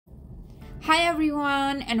Hi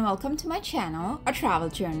everyone and welcome to my channel, A Travel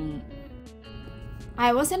Journey.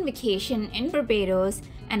 I was on vacation in Barbados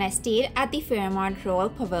and I stayed at the Fairmont Royal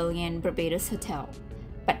Pavilion Barbados Hotel.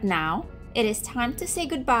 But now, it is time to say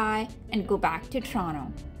goodbye and go back to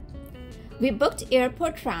Toronto. We booked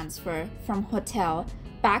airport transfer from hotel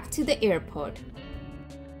back to the airport.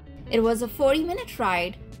 It was a 40-minute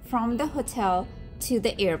ride from the hotel to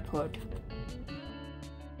the airport.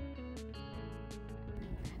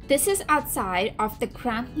 This is outside of the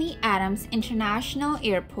Grantley Adams International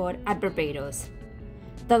Airport at Barbados.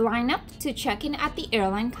 The lineup to check in at the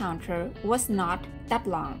airline counter was not that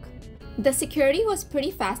long. The security was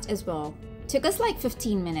pretty fast as well. Took us like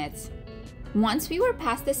 15 minutes. Once we were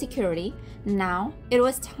past the security, now it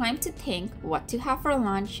was time to think what to have for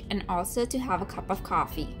lunch and also to have a cup of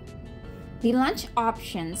coffee. The lunch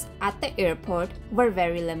options at the airport were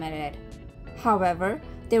very limited. However,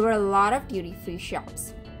 there were a lot of duty-free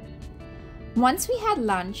shops. Once we had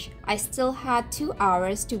lunch, I still had 2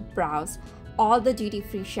 hours to browse all the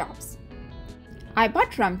duty-free shops. I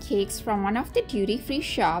bought rum cakes from one of the duty-free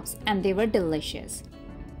shops and they were delicious.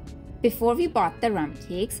 Before we bought the rum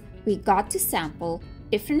cakes, we got to sample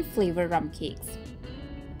different flavor rum cakes.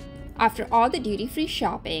 After all the duty-free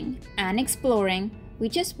shopping and exploring, we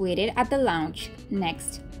just waited at the lounge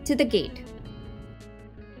next to the gate.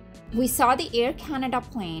 We saw the Air Canada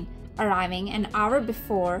plane arriving an hour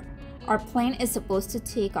before our plane is supposed to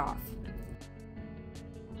take off.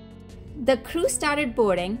 The crew started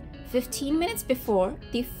boarding 15 minutes before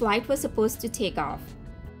the flight was supposed to take off.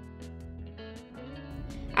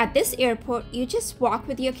 At this airport, you just walk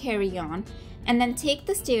with your carry-on and then take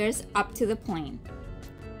the stairs up to the plane.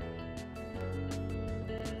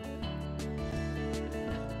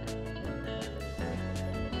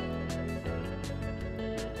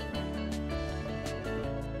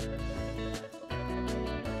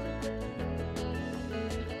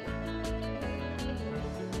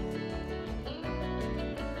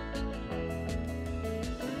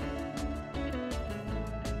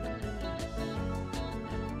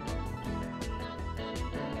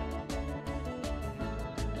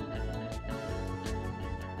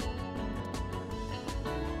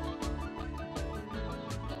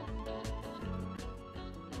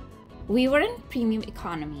 We were in premium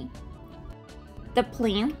economy. The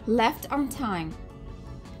plane left on time.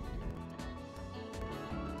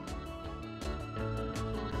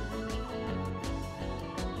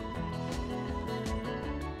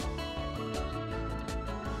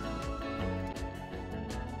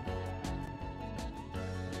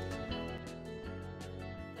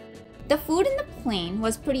 The food in the plane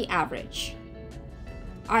was pretty average.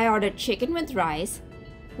 I ordered chicken with rice,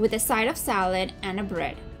 with a side of salad and a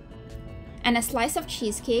bread, and a slice of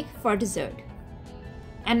cheesecake for dessert.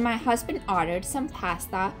 And my husband ordered some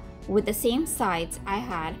pasta with the same sides I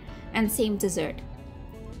had and same dessert.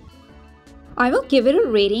 I will give it a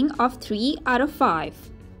rating of 3 out of 5.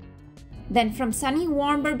 Then from sunny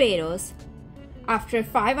warm Barbados, after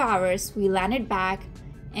 5 hours we landed back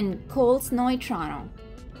in cold snowy Toronto.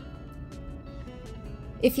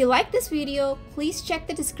 If you like this video, please check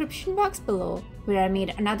the description box below where I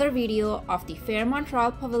made another video of the Fairmont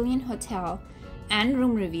Royal Pavilion Hotel and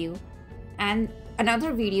room review and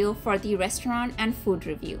another video for the restaurant and food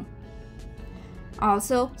review.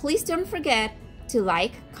 Also, please don't forget to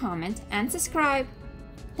like, comment, and subscribe.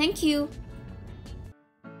 Thank you.